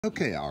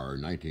Okay, our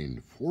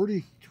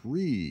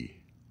 1943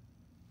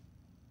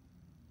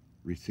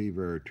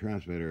 receiver,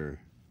 transmitter,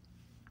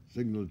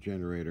 signal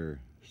generator,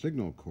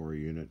 signal core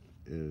unit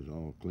is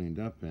all cleaned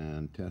up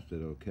and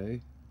tested okay.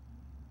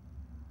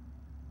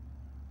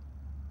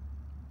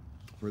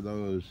 For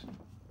those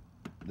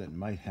that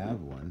might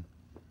have one,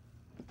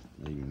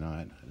 maybe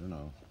not, I don't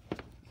know.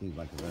 Seems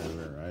like a very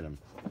rare item.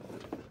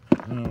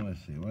 Oh,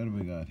 let's see, what do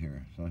we got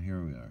here? So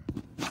here we are.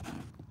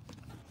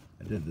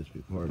 I did this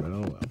before, but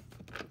oh well.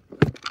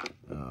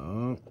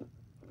 Oh,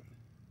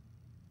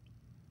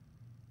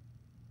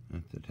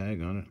 that's the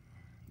tag on it.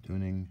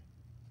 Tuning.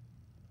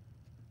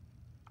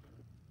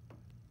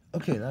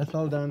 Okay, that's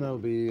all done. That'll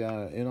be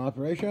in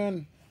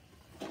operation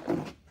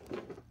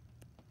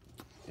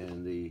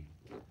in the,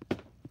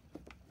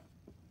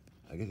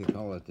 I guess you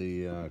call it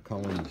the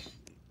Collins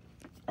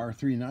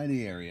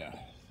R390 area.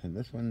 And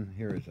this one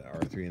here is the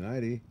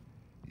R390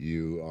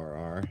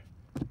 URR.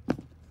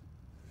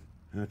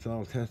 That's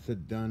all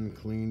tested, done,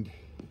 cleaned.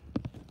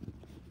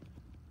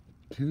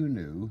 Two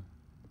new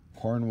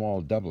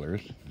Cornwall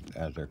doublers,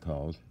 as they're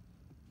called,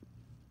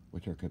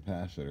 which are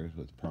capacitors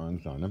with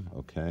prongs on them.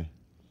 Okay.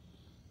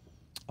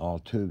 All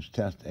tubes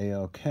test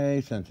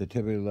A-OK.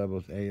 Sensitivity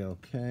levels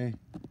A-OK.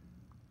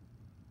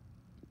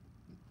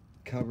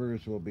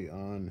 Covers will be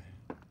on.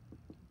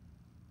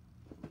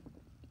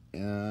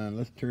 And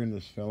let's turn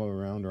this fellow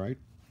around, right?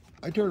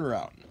 I turn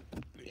around.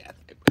 Yes.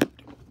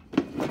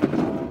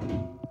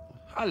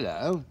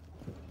 Hello.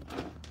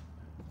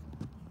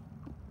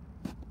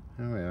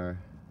 Here we are.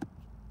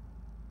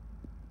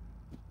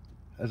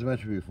 As I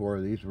mentioned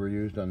before, these were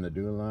used on the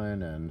dual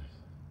line and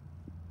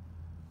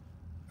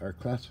are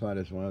classified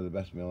as one of the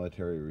best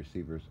military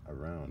receivers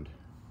around.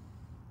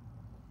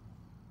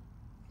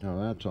 Now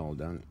that's all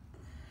done.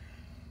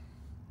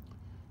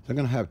 So I'm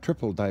going to have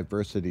triple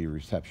diversity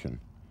reception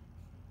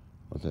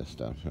with this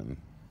stuff. And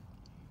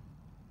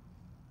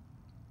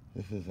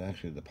this is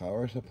actually the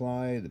power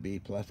supply. The B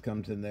plus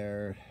comes in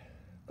there.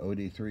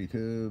 OD3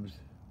 tubes.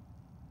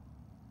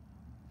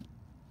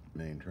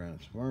 Main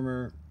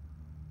transformer.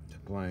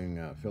 Supplying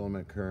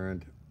filament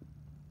current.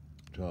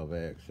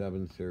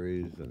 12AX7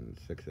 series and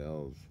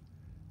 6Ls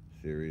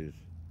series.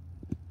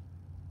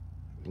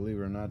 Believe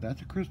it or not,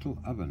 that's a crystal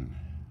oven.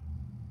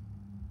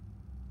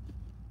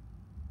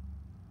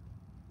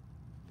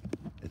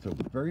 It's a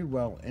very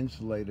well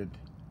insulated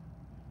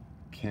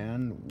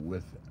can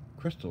with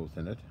crystals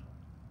in it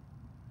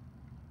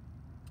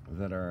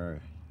that are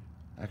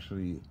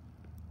actually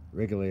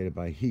regulated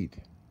by heat.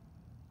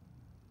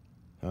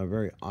 A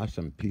very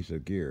awesome piece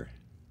of gear.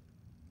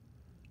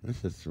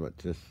 This is what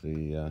just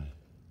the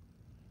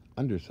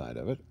underside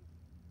of it.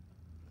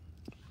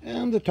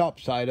 And the top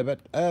side of it,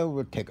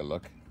 we'll take a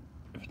look.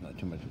 It's not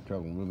too much of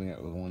trouble moving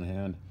it with one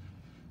hand.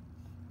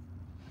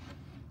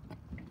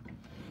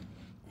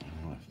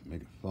 I'll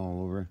make it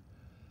fall over.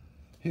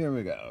 Here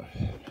we go.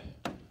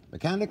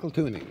 Mechanical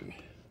tuning.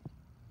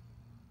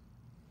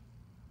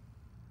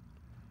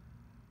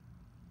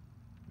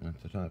 That's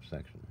the top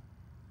section.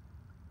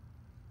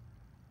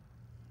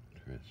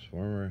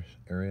 Transformers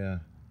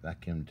area,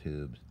 vacuum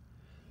tubes.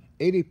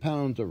 80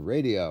 pounds of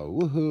radio,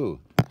 woohoo!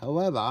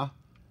 However,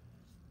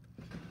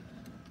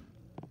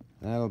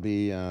 that'll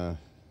be, I'll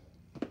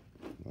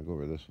go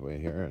over this way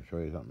here and show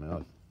you something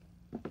else.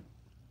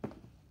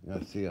 You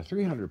gotta see a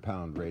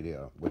 300-pound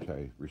radio, which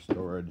I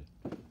restored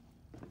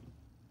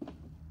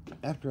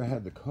after I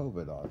had the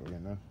COVID auto, you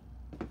know.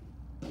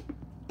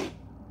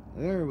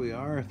 There we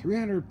are,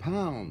 300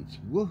 pounds,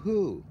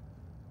 woohoo!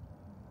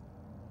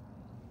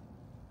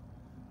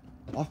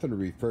 Often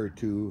referred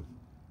to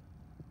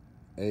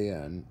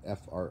AN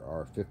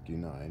FRR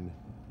 59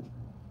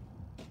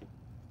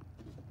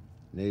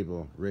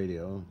 naval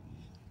radio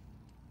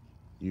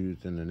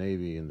used in the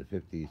Navy in the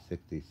 50s,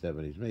 60s,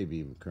 70s, maybe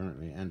even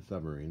currently, and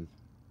submarines.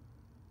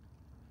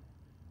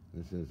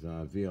 This is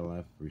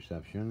VLF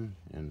reception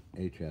and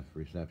HF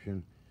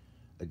reception.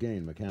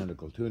 Again,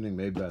 mechanical tuning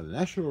made by the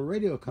National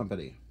Radio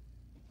Company.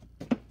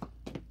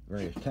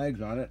 Various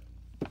tags on it.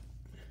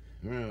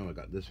 Well, I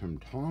got this from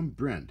Tom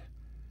Brent,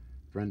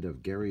 friend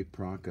of Gary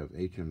Prock of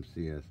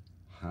HMCS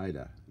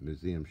Haida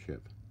museum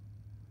ship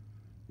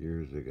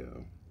years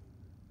ago.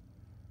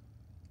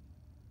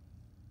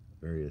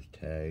 Various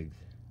tags.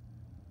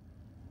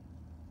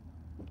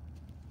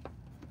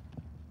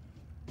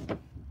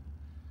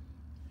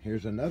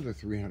 Here's another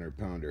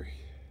 300-pounder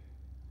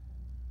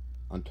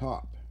on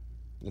top.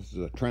 This is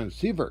a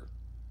transceiver.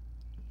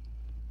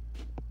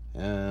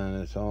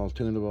 And it's all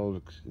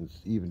tunable. It's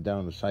even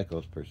down to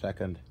cycles per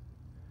second.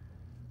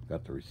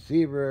 Got the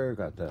receiver,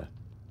 got the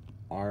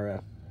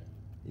RF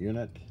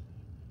unit,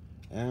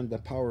 and the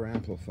power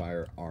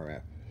amplifier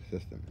RF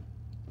system.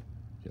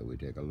 Shall we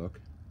take a look?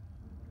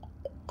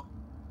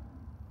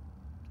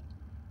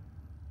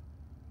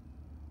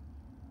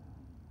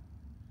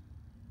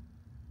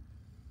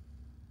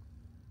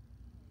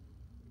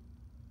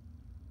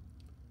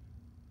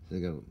 So you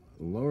go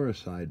lower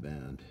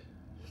sideband,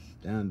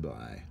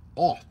 standby,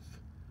 off,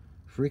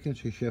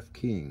 frequency shift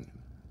keying.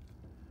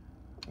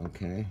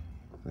 Okay,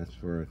 That's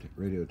for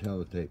radio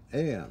teletape.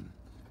 AM,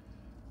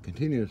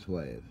 continuous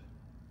wave,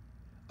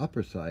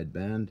 upper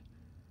sideband,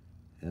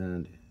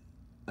 and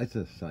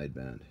ISA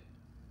sideband.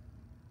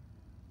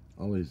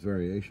 All these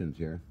variations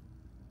here.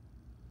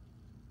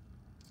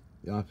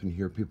 You often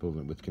hear people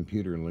with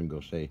computer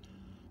lingo say,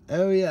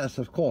 "Oh yes,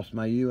 of course,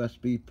 my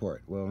USB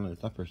port." Well,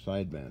 it's upper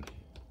sideband.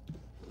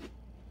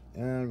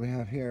 And we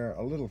have here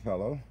a little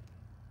fellow.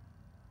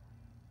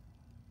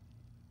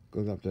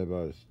 Goes up to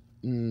about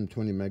 20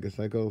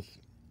 megacycles.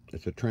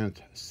 It's a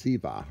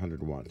transceiver,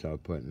 100 watts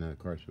output. And then, of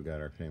course, we got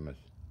our famous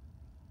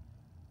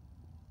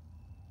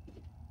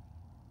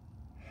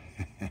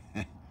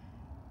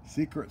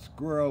secret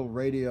squirrel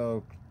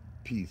radio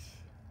piece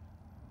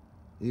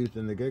used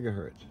in the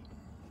gigahertz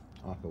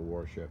off a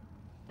warship.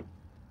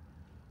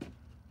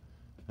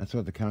 That's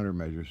what the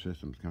countermeasure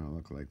systems kind of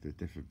look like. There's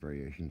different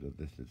variations of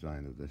this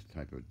design of this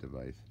type of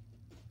device.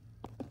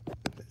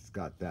 It's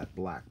got that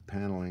black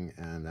paneling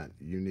and that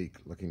unique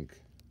looking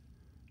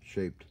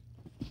shaped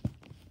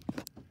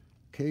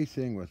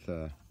casing with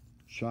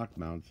shock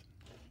mounts.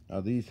 Now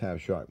these have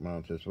shock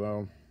mounts as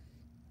well,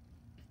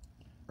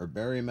 or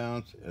berry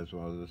mounts, as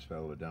well as this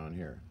fellow down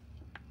here.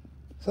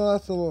 So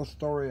that's a little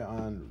story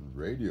on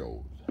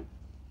radios.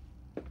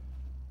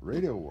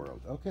 Radio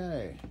world.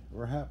 Okay,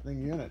 we're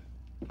happening unit.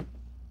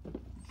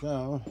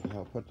 So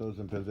I'll put those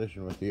in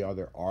position with the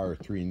other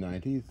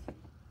R390s.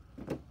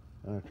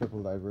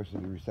 Triple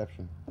diversity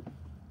reception.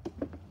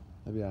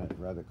 That'd be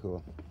rather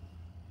cool.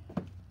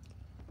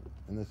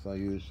 And this I'll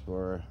use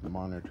for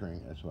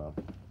monitoring as well.